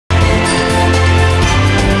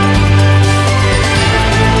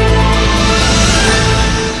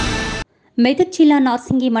మెదక్ జిల్లా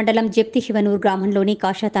నార్సింగి మండలం జప్తి శివనూర్ గ్రామంలోని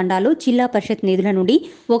కాషాతండాలో జిల్లా పరిషత్ నిధుల నుండి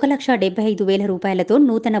 1,75,000 రూపాయలతో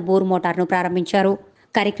నూతన బోరు మోటార్ను ప్రారంభించారు.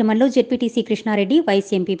 కార్యక్రమంలో ZPTC Krishna Reddy,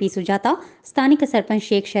 vice MPP Sujatha, స్థానిక సర్పంచ్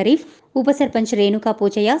షేక్ షరీఫ్, ఉప sarpanch Renuka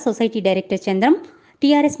పూజయ్య, society director Chandram,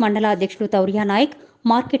 TRS మండల అధ్యక్షులు Tauriya Naik,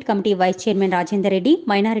 market committee vice chairman Rajender Reddy,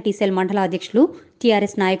 minority cell మండల అధ్యక్షులు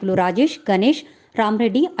టీఆర్ఎస్ నాయకులు రాజేష్, గణేష్,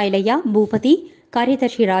 రామ్రెడ్డి, ఐలయ్య, భూపతి,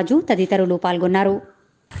 కార్యదర్శి రాజు తదితరులు పాల్గొన్నారు.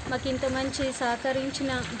 మాకు ఇంత మంచి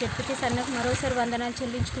సహకరించిన డిప్యూటీ సన్నకు మరోసారి వందనాలు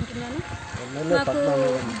చెల్లించుకుంటున్నాను. మాకు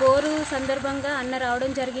బోరు సందర్భంగా అన్న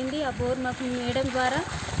రావడం జరిగింది. ఆ బోరు మాకు మేడం ద్వారా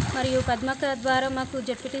మరియు పద్మక ద్వారా మాకు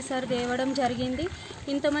డిప్యూటీ సార్ తేవడం జరిగింది.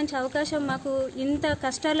 ఇంత మంచి అవకాశం మాకు ఇంత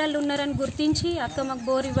కష్టాలలో ఉన్నారని గుర్తించి అక్క మాకు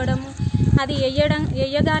బోర్ ఇవ్వడము, అది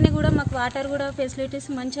వేయగానే కూడా మాకు వాటర్ కూడా ఫెసిలిటీస్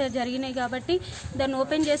మంచిగా జరిగినాయి. కాబట్టి దాన్ని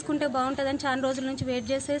ఓపెన్ చేసుకుంటే బాగుంటుందని చాలా రోజుల నుంచి వెయిట్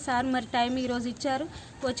చేస్తే సార్ మరి టైం ఈరోజు ఇచ్చారు,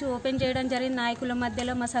 వచ్చి ఓపెన్ చేయడం జరిగింది. నాయకుల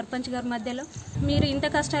మధ్యలో మా సర్పంచ్ గారి మధ్యలో మీరు ఇంత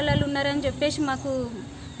కష్టాలలో ఉన్నారని చెప్పేసి మాకు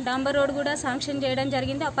డాంబర్ రోడ్ కూడా శాంక్షన్ చేయడం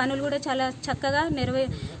జరిగింది. ఆ పనులు కూడా చాలా చక్కగా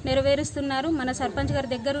నెరవేరుస్తున్నారు. మన సర్పంచ్ గారి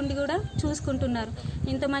దగ్గరుండి కూడా చూసుకుంటున్నారు.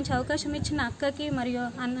 ఇంత మంచి అవకాశం ఇచ్చిన అక్కకి మరియు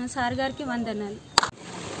అన్న సార్ గారికి వందనాలు.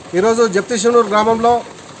 ఈరోజు జప్తి శివనూర్ గ్రామంలో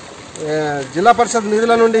జిల్లా పరిషత్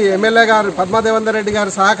నిధుల నుండి ఎమ్మెల్యే గారు పద్మాదేవేందర్ రెడ్డి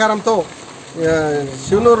గారి సహకారంతో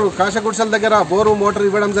శివనూరు కాశగుడిసల దగ్గర బోరు మోటార్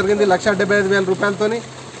ఇవ్వడం జరిగింది 1,75,000 రూపాయలతో.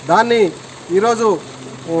 దాన్ని ఈరోజు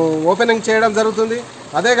ఓపెనింగ్ చేయడం జరుగుతుంది.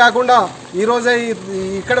 అదే కాకుండా ఈరోజే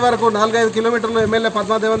ఇక్కడి వరకు 4-5 కిలోమీటర్లు ఎమ్మెల్యే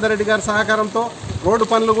పద్మాదేవేందర్ రెడ్డి గారి సహకారంతో రోడ్డు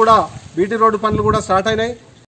పనులు కూడా బీటీ రోడ్డు పనులు కూడా స్టార్ట్ అయినాయి.